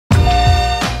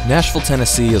Nashville,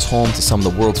 Tennessee is home to some of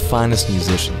the world's finest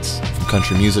musicians. From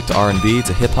country music to R&B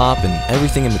to hip-hop and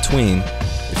everything in between,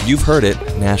 if you've heard it,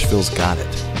 Nashville's got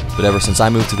it. But ever since I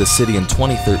moved to the city in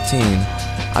 2013,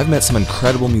 I've met some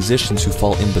incredible musicians who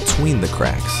fall in between the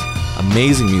cracks.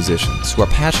 Amazing musicians who are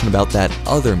passionate about that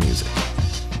other music.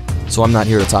 So I'm not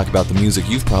here to talk about the music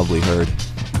you've probably heard.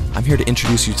 I'm here to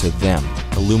introduce you to them,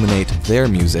 illuminate their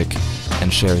music,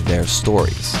 and share their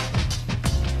stories.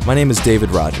 My name is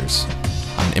David Rodgers.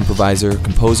 I'm an improviser,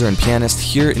 composer, and pianist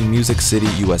here in Music City,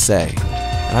 USA,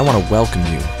 and I want to welcome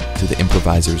you to the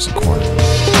Improviser's Corner.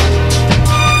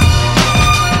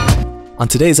 On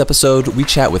today's episode, we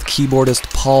chat with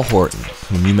keyboardist Paul Horton,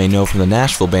 whom you may know from the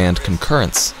Nashville band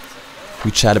Concurrence.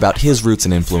 We chat about his roots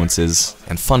and influences,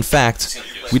 and fun fact,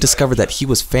 we discovered that he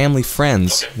was family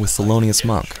friends with Thelonious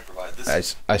Monk.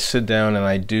 I sit down and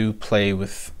I do play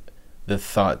with the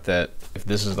thought that if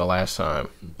this is the last time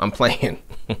I'm playing,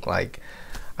 like,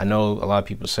 I know a lot of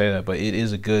people say that, but it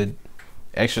is a good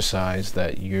exercise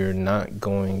that you're not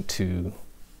going to,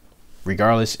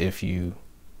 regardless if you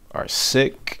are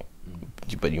sick,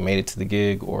 but you made it to the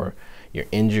gig, or you're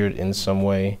injured in some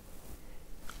way,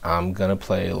 I'm gonna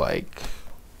play like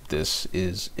this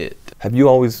is it. Have you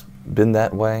always been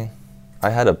that way? I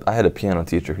had a piano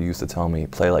teacher who used to tell me,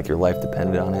 play like your life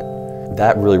depended on it.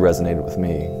 That really resonated with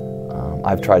me.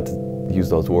 I've tried to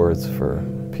use those words for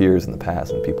peers in the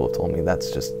past, and people have told me that's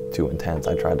just too intense.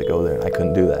 I tried to go there and I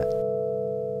couldn't do that.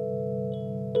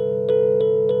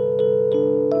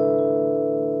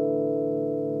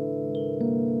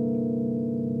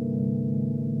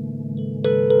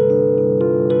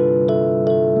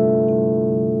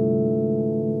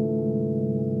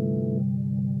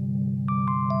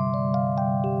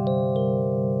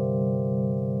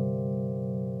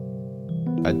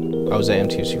 I was at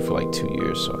MTSU for like 2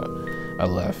 years, so I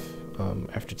left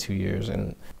after 2 years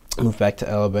and moved back to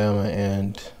Alabama.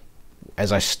 And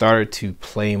as I started to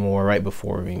play more right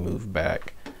before we moved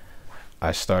back,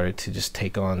 I started to just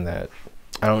take on that.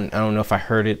 I don't know if I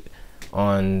heard it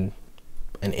on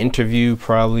an interview,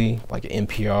 probably like an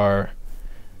NPR.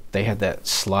 They had that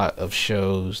slot of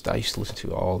shows that I used to listen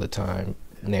to all the time,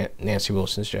 Nancy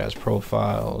Wilson's Jazz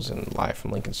Profiles and Live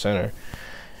from Lincoln Center.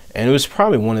 And it was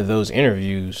probably one of those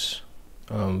interviews,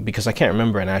 because I can't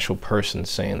remember an actual person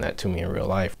saying that to me in real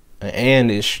life. And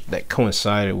that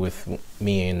coincided with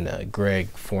me and Greg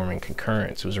forming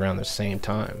Concurrence. It was around the same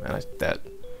time. And that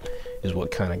is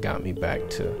what kind of got me back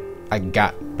to, I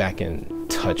got back in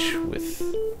touch with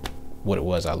what it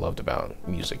was I loved about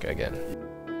music again.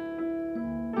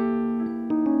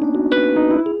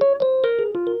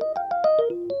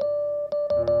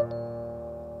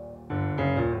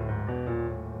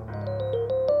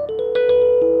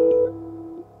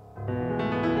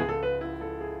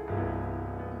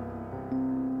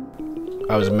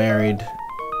 I was married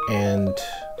and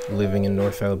living in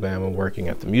North Alabama, working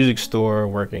at the music store,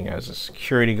 working as a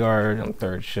security guard on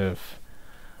third shift.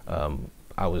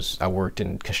 I worked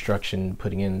in construction,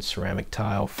 putting in ceramic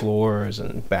tile floors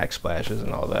and backsplashes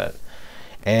and all that.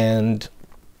 And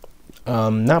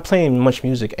not playing much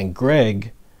music. And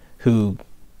Greg, who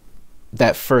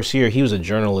that first year, he was a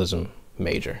journalism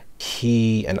major.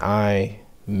 He and I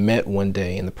met one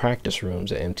day in the practice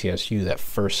rooms at MTSU that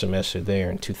first semester there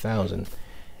in 2000.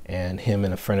 And him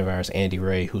and a friend of ours, Andy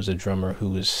Ray, who's a drummer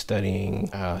who was studying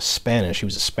Spanish. He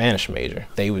was a Spanish major.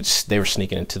 They were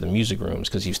sneaking into the music rooms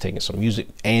because he was taking some music.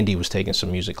 Andy was taking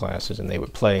some music classes, and they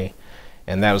would play.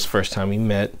 And that was the first time we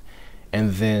met.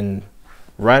 And then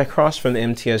right across from the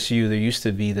MTSU, there used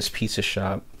to be this pizza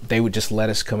shop. They would just let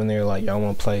us come in there like, y'all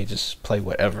want to play? Just play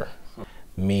whatever.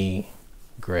 Me,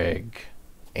 Greg,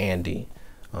 Andy,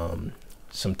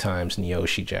 sometimes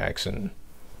Neoshi Jackson.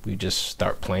 We just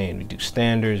start playing. We do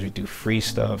standards, we do free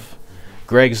stuff.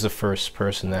 Greg's the first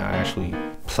person that I actually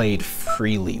played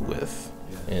freely with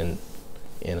in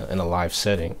a live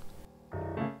setting.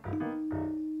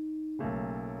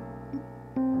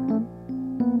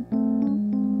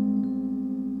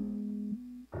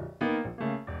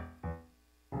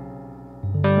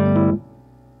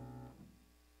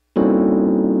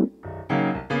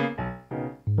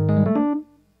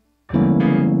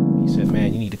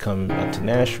 Come up to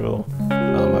Nashville.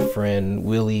 My friend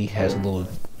Willie has a little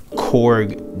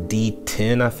Korg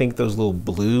D10, I think, those little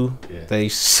blue they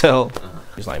sell.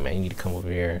 He's like, man, you need to come over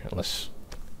here and let's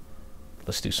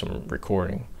do some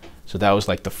recording. So that was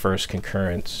like the first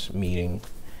Concurrence meeting,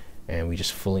 and we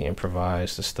just fully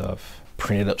improvised the stuff,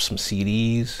 printed up some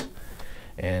CDs,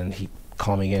 and he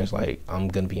called me again. He's like, I'm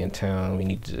gonna be in town, we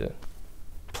need to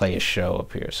play a show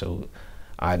up here. So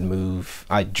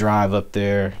I'd drive up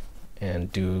there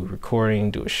and do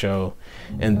recording, do a show.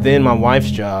 And then my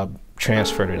wife's job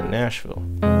transferred her to Nashville.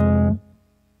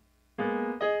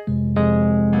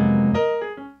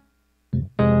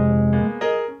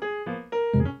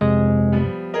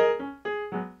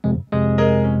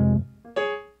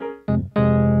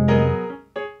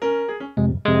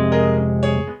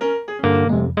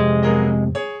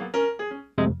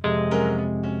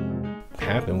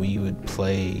 We would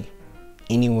play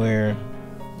anywhere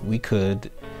we could.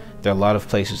 There are a lot of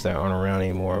places that aren't around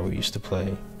anymore we used to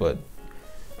play, but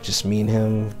just me and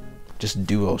him, just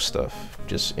duo stuff,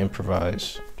 just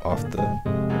improvise off the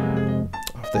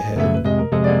head.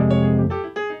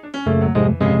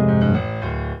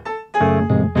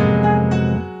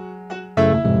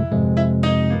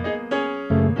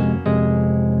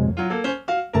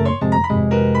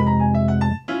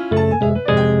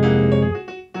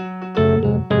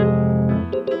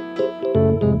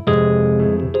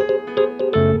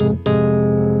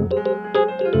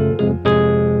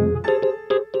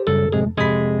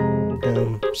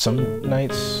 Some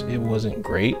nights it wasn't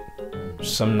great.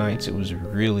 Some nights it was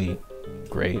really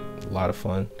great, a lot of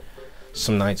fun.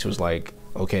 Some nights it was like,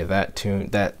 okay, that tune,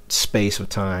 that space of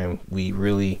time, we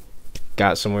really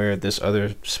got somewhere. This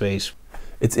other space.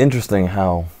 It's interesting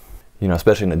how, you know,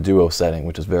 especially in a duo setting,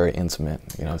 which is very intimate,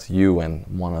 you know, it's you and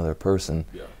one other person,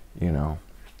 you know,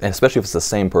 and especially if it's the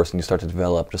same person, you start to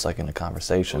develop, just like in a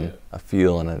conversation, a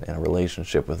feel and a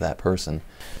relationship with that person.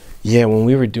 Yeah, when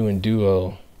we were doing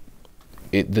duo,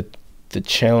 the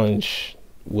challenge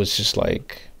was just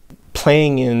like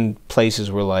playing in places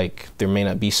where like there may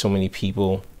not be so many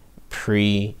people.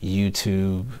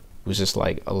 Pre-YouTube was just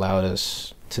like allowed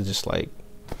us to just like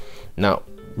not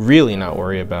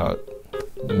worry about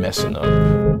messing up.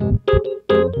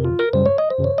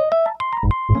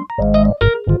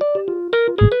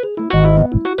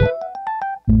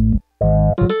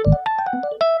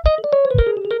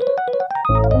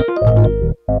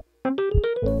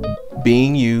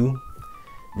 Being you,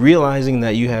 realizing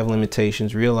that you have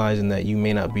limitations, realizing that you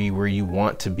may not be where you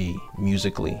want to be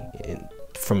musically. And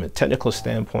from a technical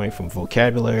standpoint, from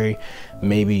vocabulary,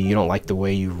 maybe you don't like the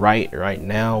way you write right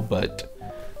now, but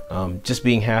just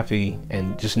being happy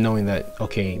and just knowing that,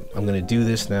 okay, I'm gonna do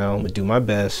this now, I'm gonna do my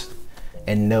best,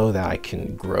 and know that I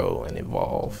can grow and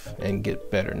evolve and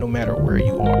get better no matter where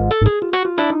you are.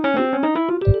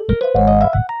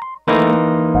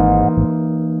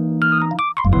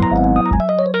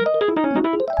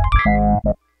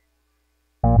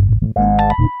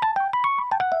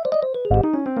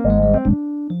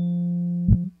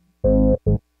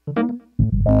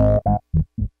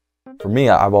 For me,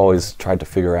 I've always tried to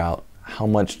figure out how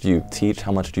much do you teach,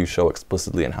 how much do you show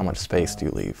explicitly, and how much space do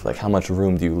you leave? Like, how much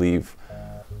room do you leave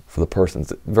for the person?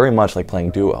 It's very much like playing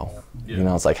duo. Yeah. You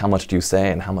know, it's like how much do you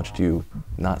say and how much do you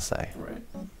not say? Right.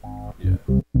 Yeah.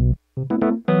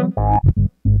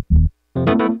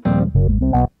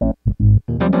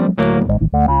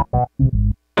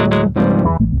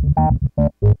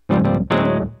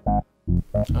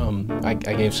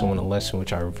 I gave someone a lesson,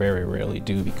 which I very rarely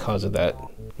do because of that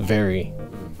very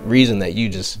reason that you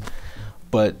just,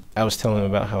 but I was telling him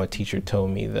about how a teacher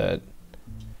told me that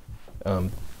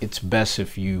it's best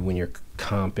if you, when you're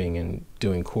comping and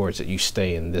doing chords, that you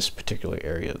stay in this particular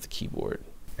area of the keyboard.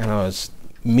 And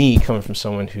me coming from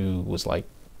someone who was like,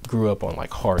 grew up on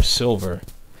like hard silver,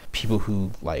 people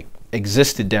who like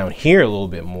existed down here a little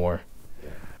bit more,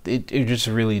 it just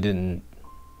really didn't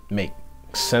make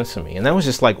sense to me. And that was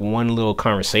just like one little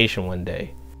conversation one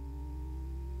day.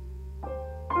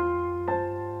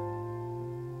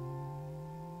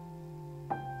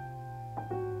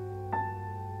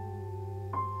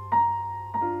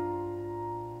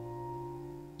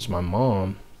 So my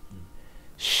mom,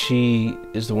 she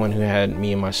is the one who had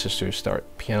me and my sister start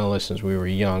piano lessons. We were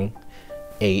young,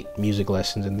 8 music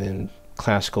lessons, and then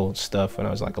classical stuff when I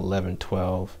was like 11,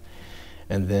 12.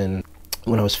 And then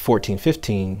when I was 14,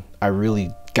 15, I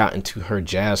really got into her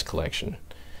jazz collection.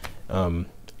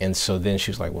 And so then she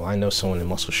was like, well, I know someone in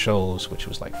Muscle Shoals, which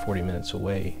was like 40 minutes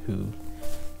away, who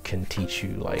can teach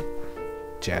you like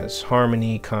jazz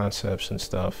harmony concepts and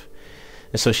stuff.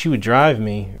 And so she would drive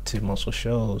me to Muscle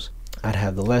Shoals. I'd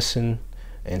have the lesson.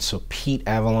 And so Pete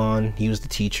Avalon, he was the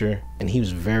teacher, and he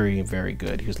was very, very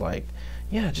good. He was like,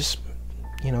 yeah, just,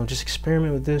 you know, just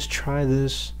experiment with this, try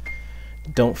this.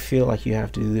 Don't feel like you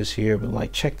have to do this here, but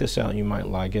like, check this out, you might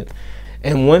like it.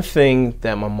 And one thing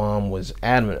that my mom was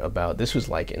adamant about, this was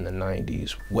like in the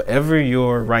 90s, whatever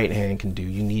your right hand can do,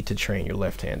 you need to train your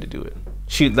left hand to do it.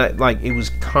 She, like, it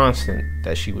was constant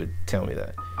that she would tell me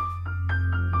that.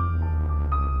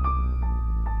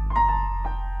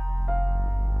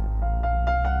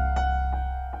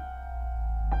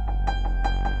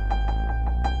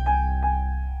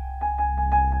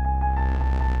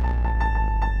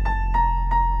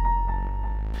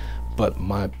 But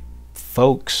my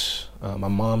folks, my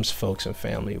mom's folks and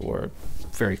family were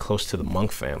very close to the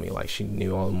Monk family. Like, she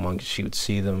knew all the Monks, she would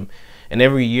see them. And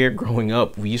every year growing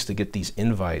up, we used to get these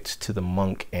invites to the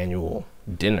Monk annual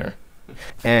dinner.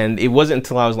 And it wasn't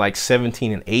until I was like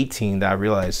 17 and 18 that I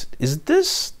realized,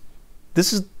 this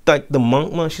is like the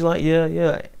Monk lunch? She's like,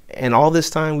 yeah. And all this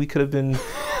time we could have been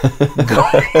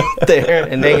going there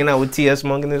and hanging out with T.S.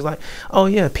 Monk, and there's like, oh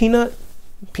yeah, Peanut,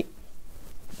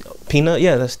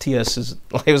 yeah, that's T.S.'s.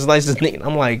 Like, it was like his name.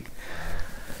 I'm like,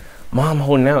 Mom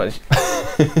holding out.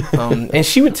 And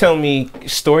she would tell me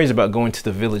stories about going to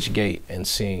the Village Gate and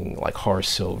seeing like Horace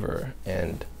Silver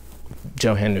and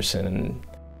Joe Henderson and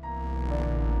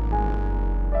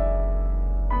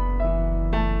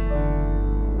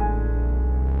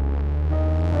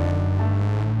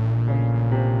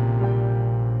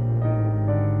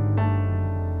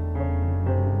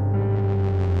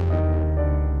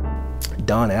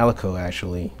Don Alico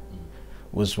actually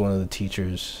was one of the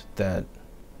teachers that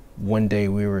one day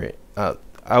we were, I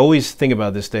always think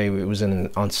about this day, it was in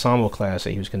an ensemble class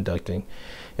that he was conducting.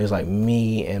 It was like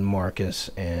me and Marcus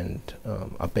and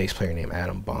a bass player named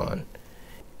Adam Bond.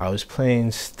 I was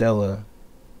playing Stella,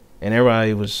 and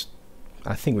everybody was,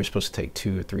 I think we were supposed to take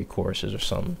 2 or 3 choruses or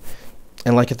something.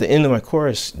 And like at the end of my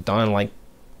chorus, Don like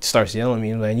starts yelling at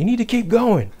me and like, you need to keep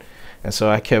going. And so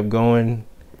I kept going.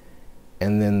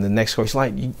 And then the next chorus,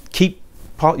 like, you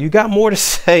got more to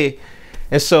say.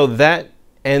 And so that,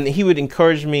 and he would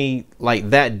encourage me,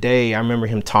 like that day, I remember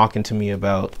him talking to me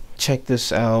about, check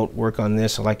this out, work on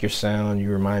this, I like your sound, you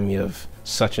remind me of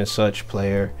such and such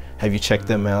player, have you checked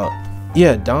them out?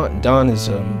 Yeah, Don is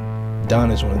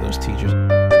one of those teachers.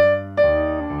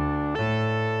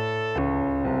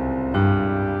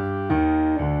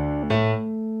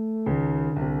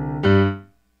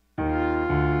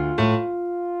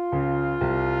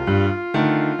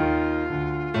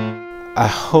 I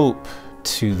hope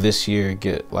to this year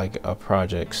get like a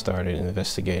project started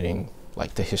investigating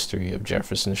like the history of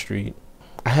Jefferson Street.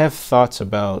 I have thoughts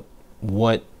about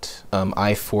what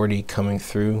I-40 coming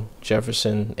through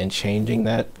Jefferson and changing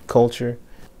that culture.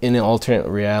 In an alternate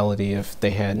reality, if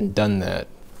they hadn't done that,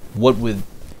 what would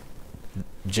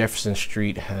Jefferson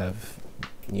Street have,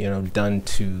 done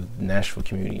to the Nashville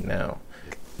community now?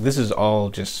 This is all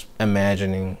just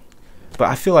imagining. But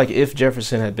I feel like if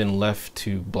Jefferson had been left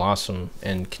to blossom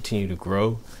and continue to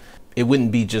grow, it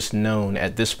wouldn't be just known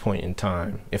at this point in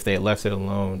time if they had left it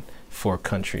alone for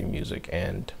country music.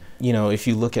 And, if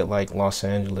you look at like Los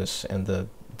Angeles and the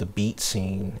beat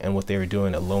scene and what they were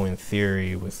doing at Low End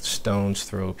Theory with Stones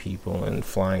Throw People and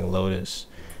Flying Lotus,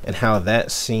 and how that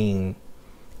scene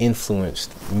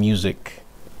influenced music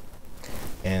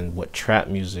and what trap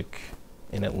music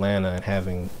in Atlanta and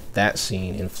having that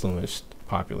scene influenced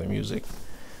popular music.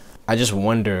 I just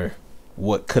wonder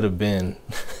what could have been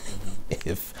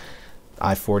if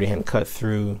I-40 hadn't cut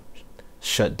through,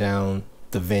 shut down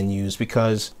the venues,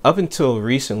 because up until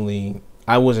recently,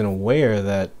 I wasn't aware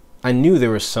that, I knew there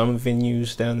were some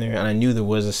venues down there and I knew there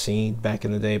was a scene back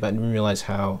in the day, but I didn't realize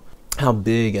how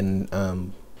big, and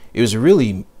it was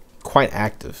really quite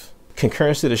active.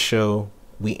 Concurrence did a show,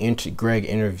 Greg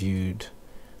interviewed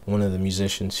one of the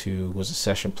musicians who was a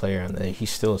session player, and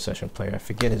he's still a session player, I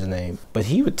forget his name, but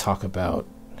he would talk about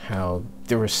how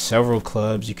there were several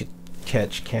clubs. You could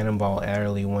catch Cannonball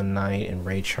Adderley one night and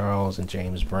Ray Charles and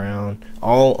James Brown,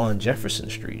 all on Jefferson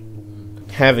Street.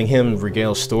 Having him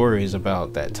regale stories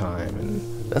about that time.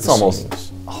 And that's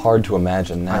almost hard to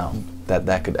imagine now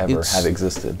that could ever have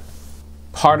existed.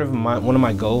 Part of one of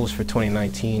my goals for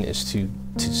 2019 is to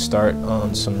start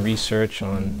on some research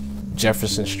on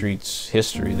Jefferson Street's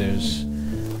history. There's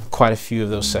quite a few of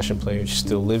those session players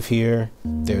still live here.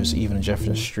 There's even a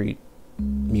Jefferson Street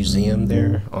museum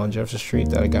there on Jefferson Street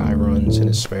that a guy runs in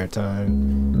his spare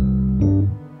time.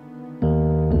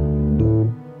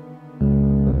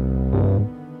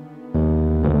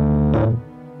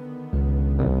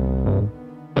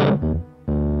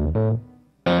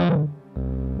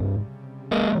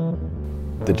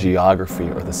 The geography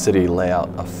or the city layout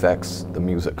affects the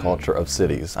music culture of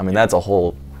cities. I mean, that's a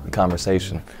whole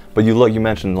conversation. But you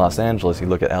mentioned Los Angeles, you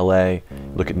look at LA, you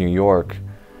look at New York,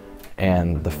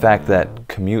 and the fact that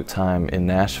commute time in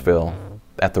Nashville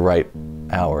at the right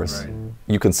hours,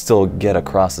 you can still get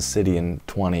across the city in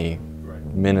 20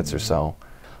 minutes or so.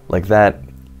 Like, that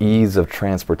ease of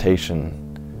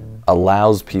transportation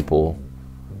allows people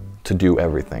to do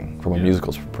everything from a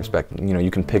musical perspective.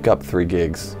 You can pick up 3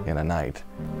 gigs in a night.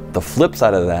 The flip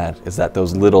side of that is that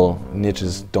those little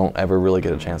niches don't ever really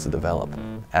get a chance to develop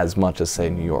as much as, say,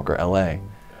 New York or LA.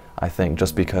 I think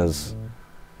just because,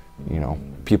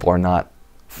 people are not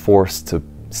forced to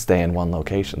stay in one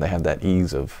location. They have that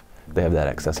ease of, they have that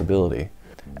accessibility.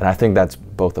 And I think that's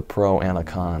both a pro and a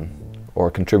con, or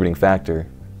a contributing factor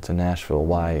to Nashville,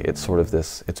 why it's sort of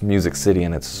this, it's Music City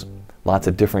and it's lots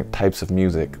of different types of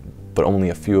music, but only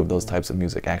a few of those types of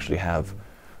music actually have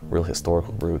real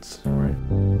historical roots. Right.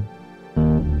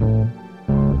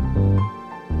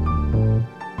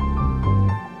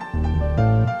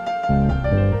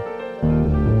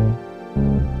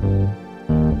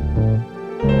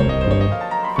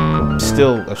 I'm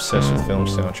still obsessed with film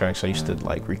soundtracks. I used to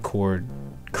like record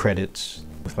credits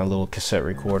with my little cassette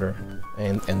recorder,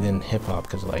 and then hip hop,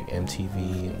 because like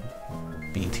MTV and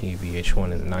BT,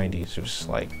 VH1 in the 90s, it was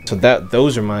like, so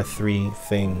those are my three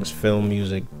things: film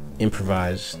music,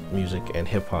 improvised music, and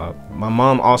hip hop. My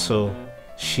mom also,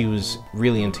 she was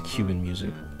really into Cuban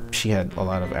music. She had a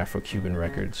lot of Afro-Cuban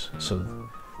records, so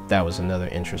that was another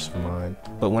interest of mine.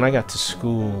 But when I got to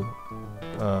school,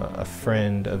 a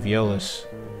friend of Yola's,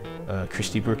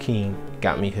 Christy Burkine,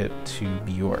 got me hip to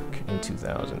Bjork in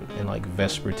 2000, and like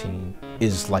Vespertine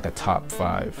is like a top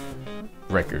 5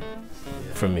 record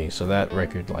for me. So that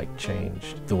record like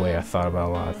changed the way I thought about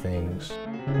a lot of things.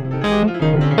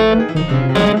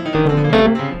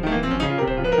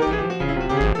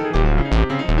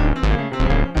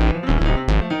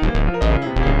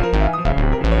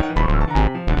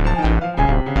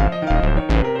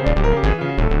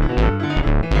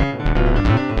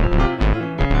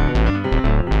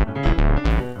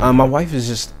 My wife is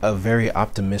just a very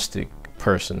optimistic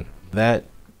person. That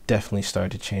definitely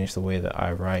started to change the way that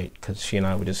I write, because she and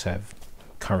I would just have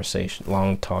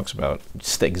long talks about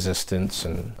just existence,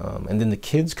 and then the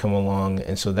kids come along,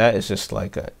 and so that is just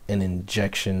like an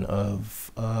injection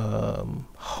of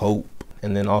hope.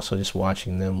 And then also just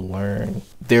watching them learn.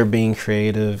 They're being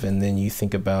creative, and then you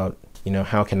think about, you know,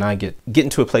 how can I get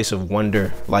into a place of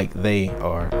wonder like they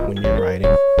are when you're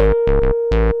writing.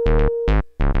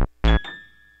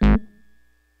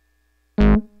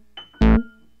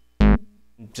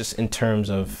 Just in terms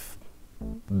of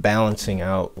balancing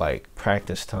out like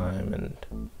practice time and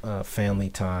family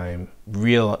time,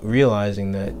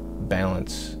 realizing that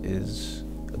balance is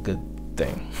a good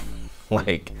thing.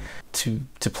 Like to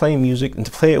play music and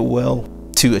to play it well,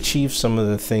 to achieve some of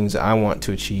the things that I want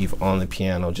to achieve on the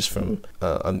piano, just from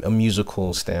a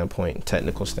musical standpoint,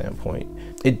 technical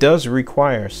standpoint, it does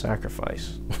require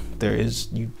sacrifice.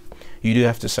 You do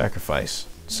have to sacrifice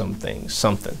some things.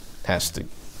 Something has to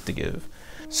give.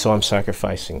 So I'm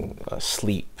sacrificing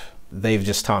sleep. They've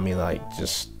just taught me, like,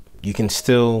 you can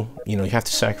still, you know, you have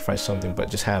to sacrifice something,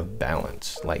 but just have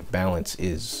balance. Like, balance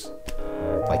is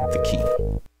like the key.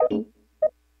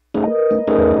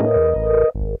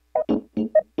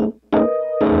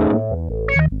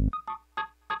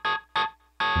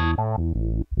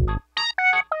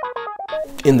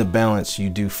 In the balance, you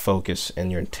do focus, and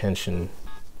your intention,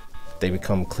 they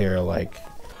become clearer. Like,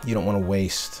 you don't want to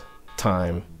waste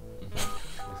time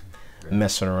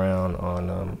messing around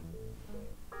on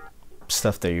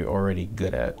stuff that you're already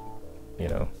good at, you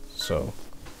know. So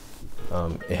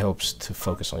it helps to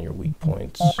focus on your weak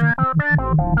points.